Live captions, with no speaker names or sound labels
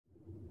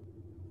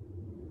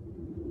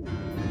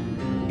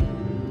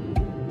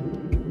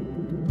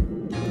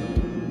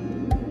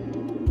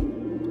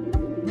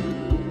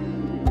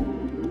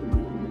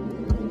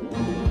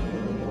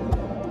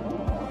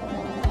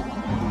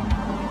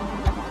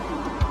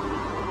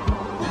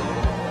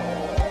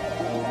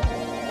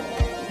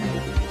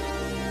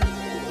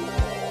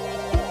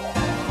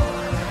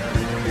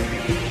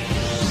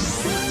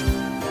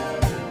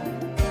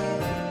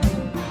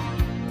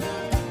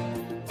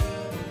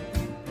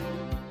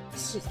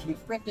Look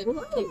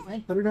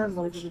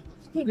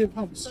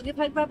at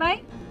Pug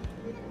bye-bye.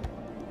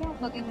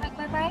 Look at Pug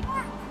bye-bye.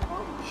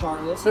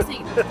 Charlotte.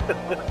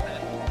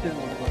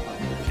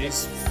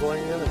 She's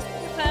flying in it.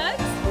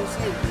 Pugs?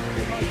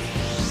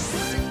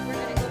 We're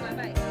gonna go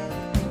bye-bye.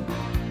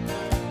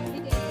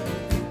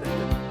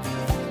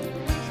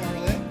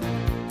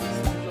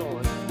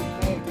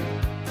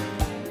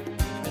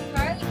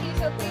 Charlie, can you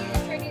show please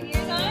turn your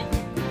ears on?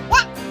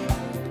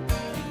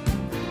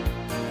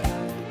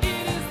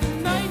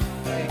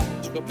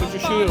 Go put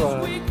your shoe on.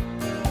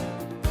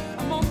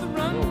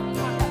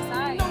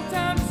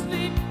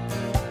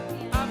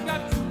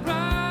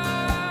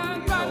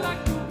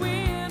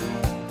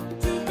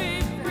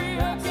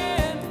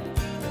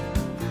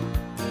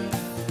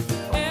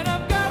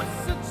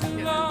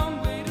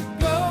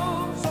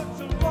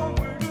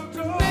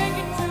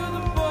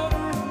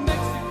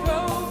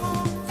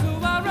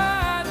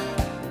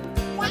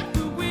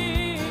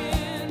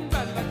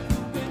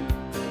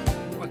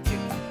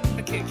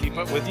 Keep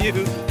up with you.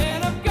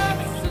 And I've got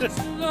such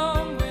a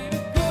long way to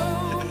go.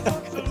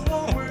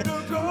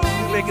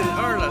 You're making it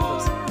hard on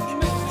those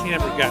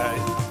camera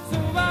guys. So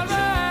I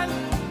ride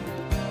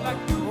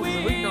like the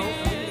wind.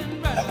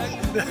 Ride like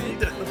the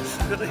wind.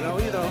 No,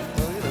 you don't.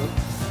 No, you don't.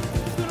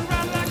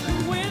 Ride like the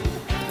wind.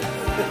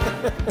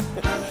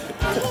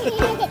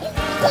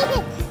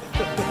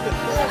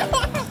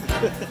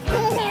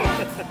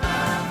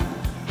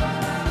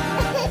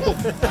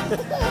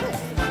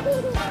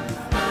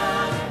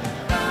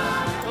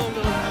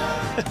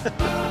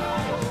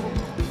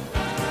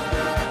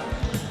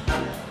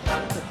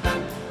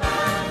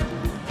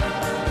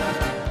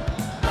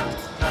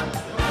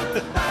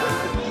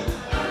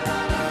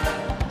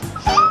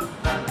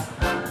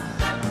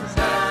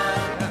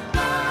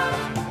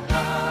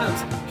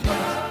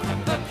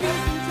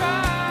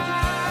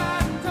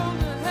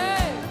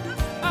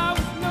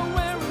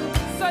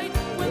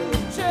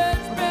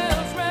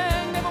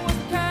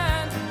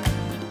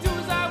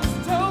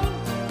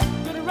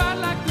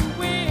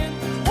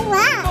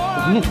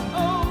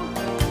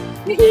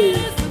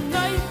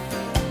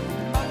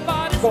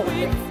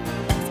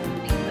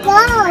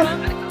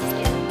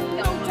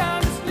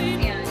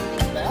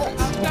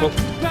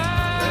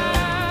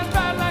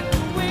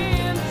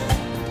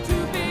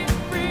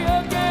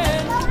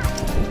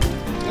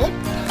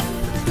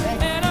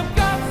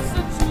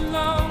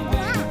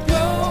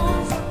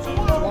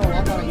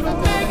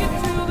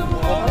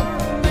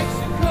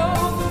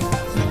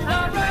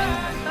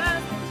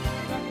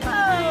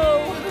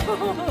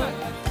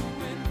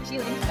 She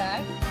leans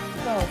back.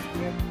 Oh,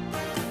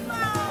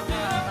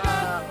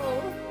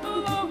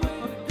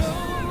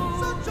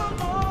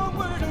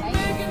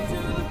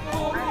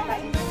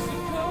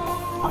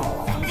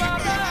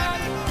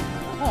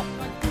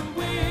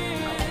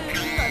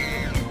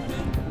 yeah.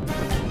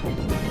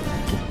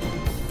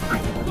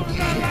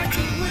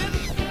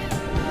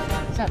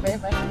 It's not very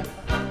much.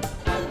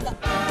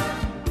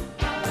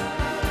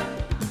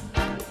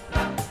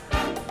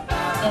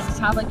 This is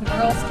how like the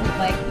girls do,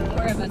 like the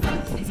four of us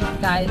is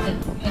guys and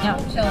hang out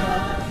and chill.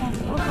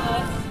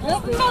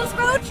 Look, we're on this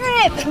road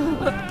trip.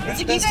 Did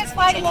you guys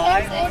fly to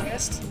July, Texas?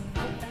 August.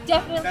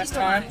 Definitely Best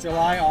July. time,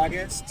 July,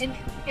 August. In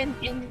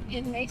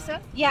Mesa?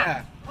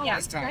 Yeah. Yeah.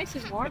 Best time. Nice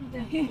and warm.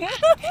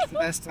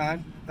 Best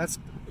time. That's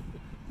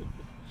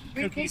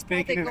cookies,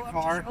 bacon in a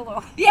car.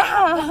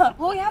 Yeah.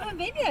 Well, we haven't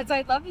been yet, so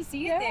I'd love to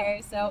see you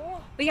there.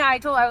 So, but yeah, I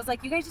was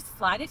like, you guys just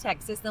fly to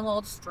Texas, then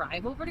we'll just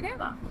drive over to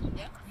Grandma.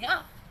 Yeah.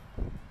 Yeah.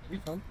 Be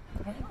fun.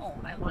 I know.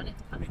 I wanted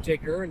to come. You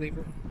take her or leave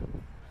her?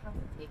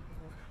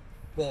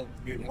 Well,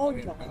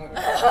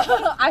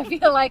 I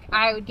feel like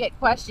I would get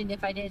questioned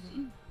if I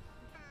didn't.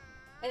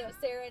 I know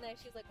Sarah and I.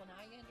 She's like, well,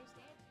 now you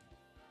understand.